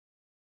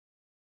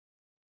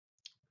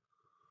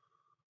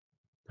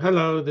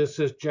Hello, this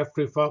is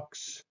Jeffrey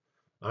Fox.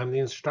 I'm the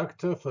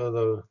instructor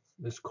for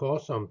this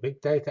course on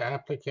big data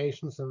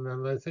applications and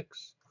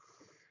analytics.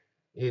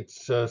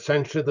 It's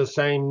essentially the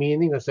same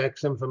meaning as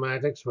X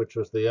Informatics, which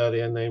was the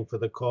earlier name for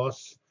the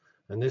course,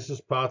 and this is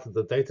part of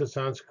the data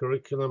science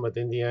curriculum at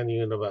Indiana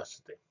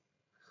University.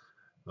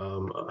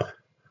 Um,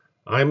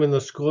 I'm in the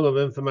School of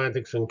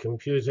Informatics and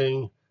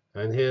Computing,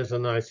 and here's a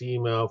nice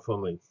email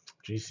from me,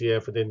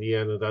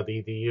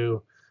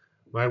 gcf@indiana.edu.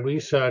 My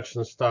research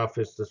and stuff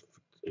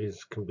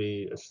can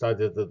be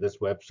studied at this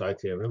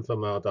website here,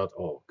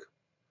 infomel.org.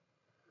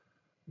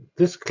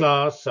 This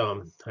class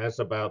has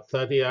about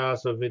 30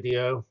 hours of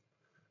video,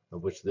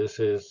 of which this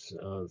is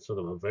sort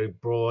of a very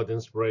broad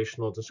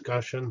inspirational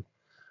discussion.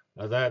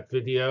 That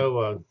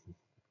video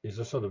is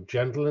a sort of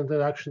gentle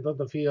introduction to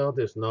the field.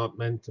 It's not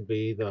meant to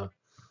be the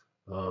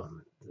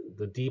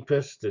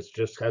deepest. It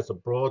just has a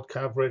broad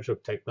coverage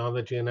of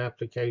technology and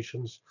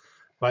applications.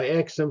 By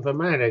X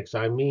informatics,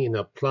 I mean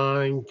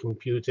applying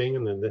computing,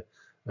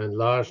 and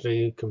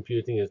largely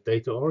computing is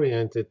data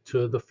oriented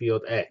to the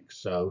field X.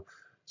 So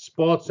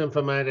sports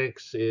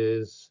informatics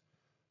is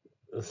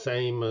the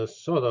same as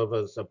sort of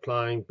as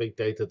applying big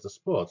data to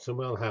sports, and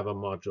we'll have a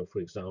module,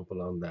 for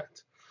example, on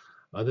that.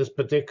 This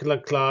particular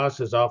class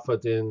is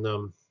offered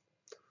in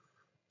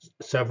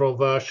several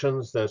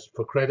versions. There's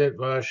for credit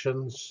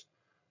versions,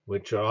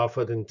 which are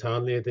offered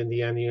internally at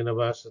Indiana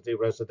University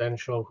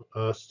residential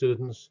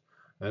students,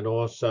 and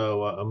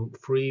also a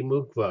free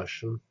MOOC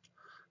version.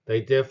 They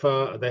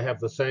differ, they have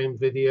the same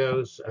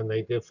videos, and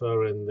they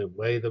differ in the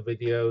way the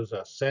videos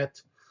are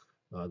set.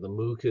 The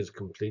MOOC is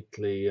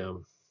completely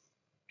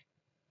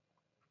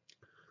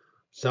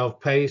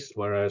self-paced,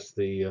 whereas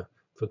the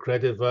for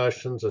credit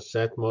versions are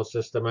set more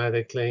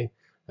systematically,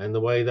 and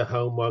the way the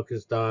homework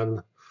is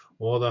done,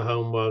 all the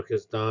homework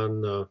is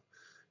done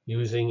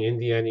using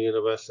Indiana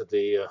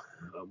University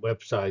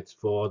websites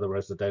for the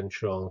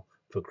residential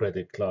for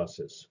credit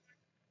classes.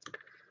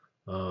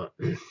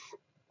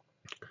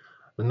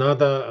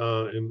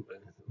 Another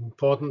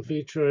important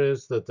feature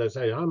is that they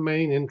say our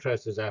main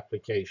interest is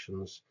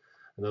applications.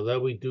 And although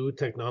we do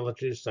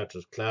technologies such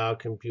as cloud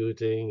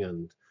computing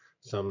and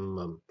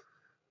some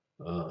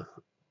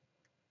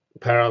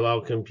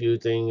parallel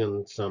computing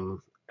and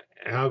some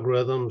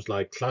algorithms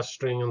like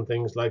clustering and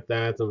things like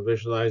that and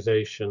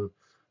visualization,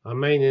 our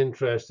main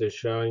interest is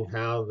showing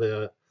how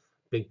the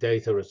big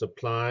data is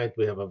applied.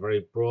 We have a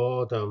very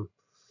broad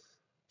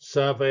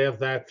survey of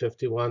that,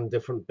 51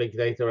 different big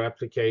data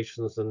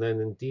applications, and then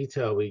in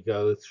detail we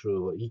go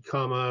through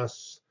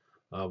e-commerce,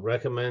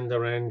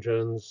 recommender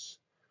engines,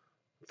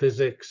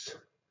 physics,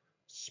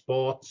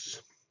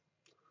 sports,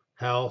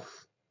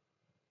 health,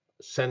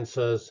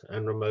 sensors,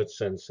 and remote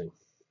sensing.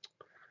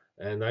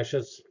 And I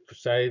should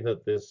say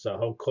that this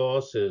whole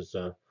course is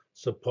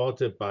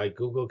supported by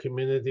Google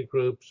community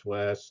groups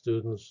where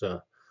students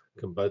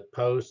can both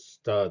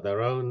post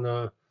their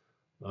own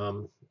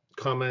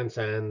comments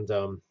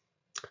and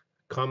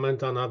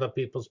comment on other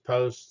people's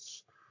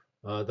posts.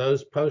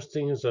 Those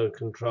postings are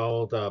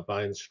controlled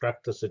by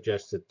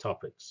instructor-suggested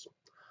topics.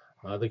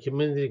 The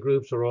community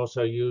groups are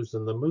also used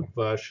in the MOOC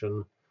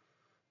version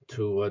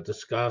to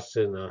discuss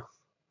in a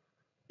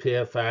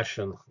peer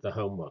fashion the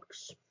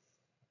homeworks.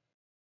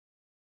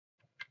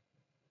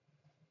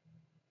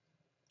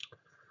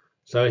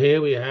 So here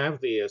we have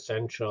the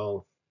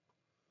essential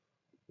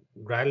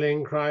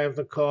rallying cry of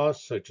the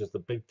course, which is the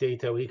big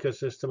data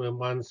ecosystem in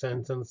one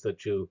sentence,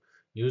 that you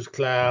use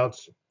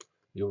clouds,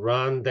 you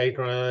run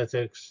data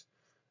analytics,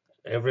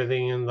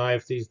 everything in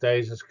life these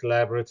days is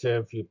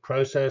collaborative, you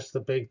process the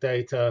big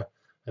data,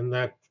 and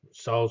that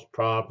solves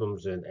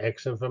problems in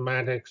X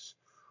informatics,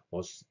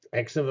 or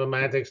X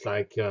informatics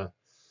like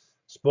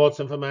sports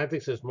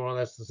informatics is more or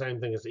less the same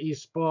thing as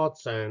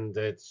esports, and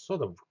it's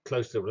sort of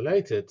closely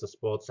related to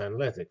sports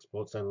analytics.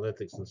 Sports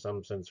analytics, in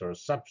some sense, are a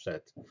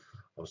subset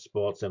of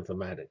sports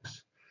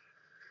informatics.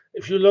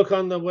 If you look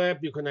on the web,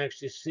 you can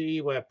actually see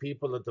where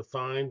people have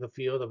defined the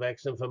field of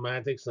X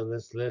informatics, and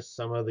this lists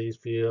some of these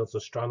fields: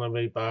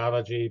 astronomy,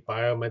 biology,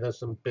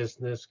 biomedicine,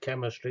 business,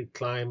 chemistry,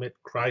 climate,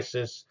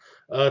 crisis,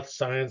 earth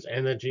science,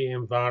 energy,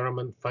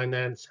 environment,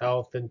 finance,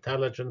 health,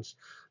 intelligence,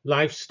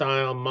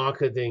 lifestyle,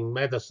 marketing,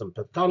 medicine,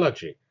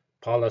 pathology,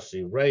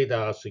 policy,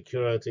 radar,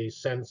 security,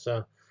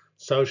 sensor,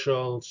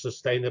 social,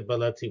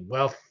 sustainability,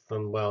 wealth,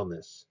 and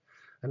wellness.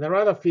 And there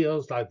are other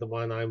fields like the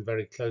one I'm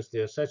very closely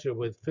associated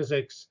with,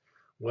 physics,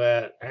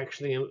 where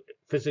actually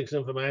physics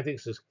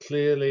informatics is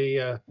clearly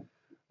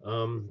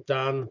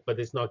done, but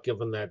it's not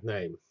given that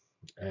name.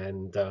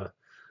 And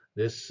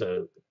this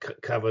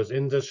covers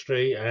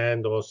industry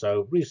and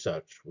also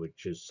research,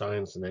 which is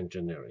science and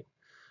engineering.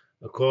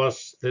 Of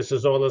course, this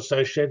is all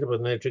associated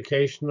with an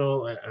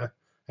educational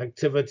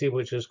activity,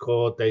 which is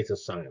called data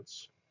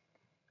science.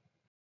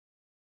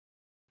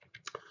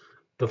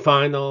 The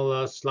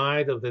final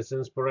slide of this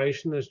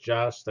inspiration is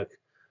just a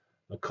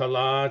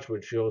collage,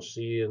 which you'll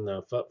see in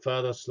the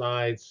further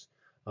slides,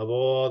 of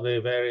all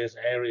the various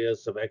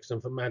areas of X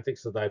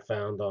informatics that I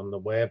found on the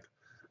web.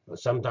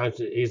 Sometimes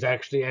it is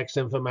actually X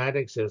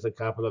informatics. There's a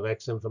couple of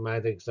X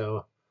informatics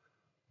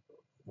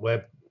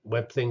web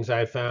web things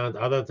I found.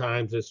 Other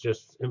times it's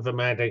just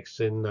informatics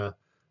in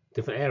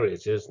different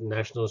areas. There's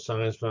National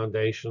Science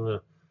Foundation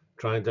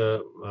trying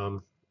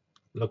to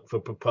look for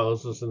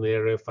proposals in the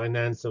area of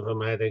finance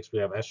informatics. We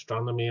have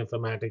astronomy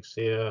informatics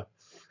here,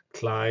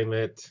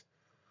 climate,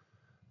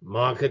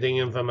 marketing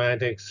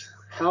informatics.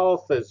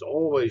 Health has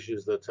always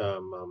used the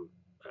term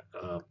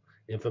uh,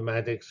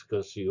 informatics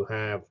because you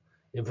have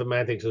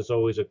informatics is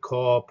always a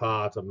core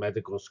part of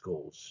medical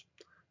schools.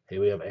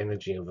 Here we have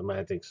energy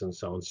informatics and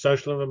so on.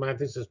 Social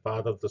informatics is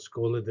part of the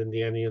school at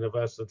Indiana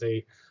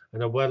University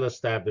and a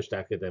well-established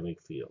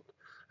academic field.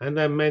 And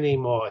there are many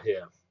more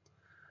here.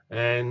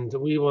 And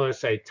we want to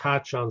say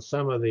touch on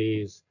some of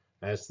these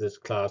as this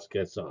class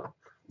gets on.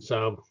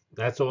 So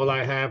that's all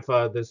I have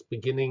for this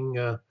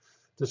beginning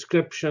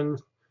description.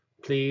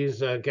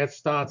 Please get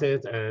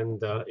started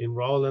and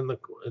enroll in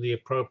the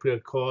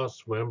appropriate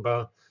course.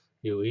 Remember,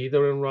 you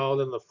either enroll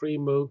in the free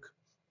MOOC,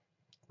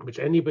 which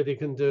anybody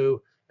can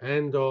do,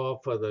 and or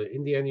for the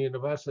Indiana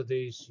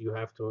universities, you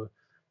have to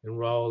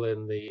enroll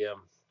in the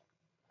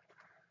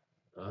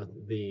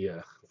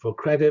for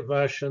credit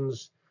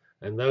versions,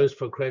 and those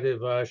for credit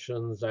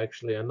versions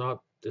actually are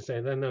not to say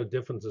they're no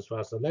different as far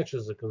as the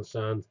lectures are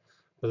concerned,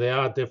 but they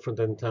are different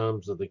in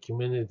terms of the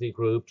community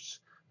groups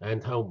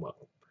and homework.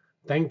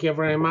 Thank you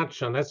very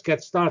much, and let's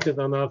get started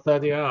on our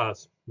 30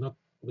 hours. Not,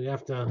 we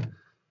have to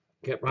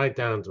get right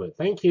down to it.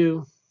 Thank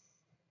you.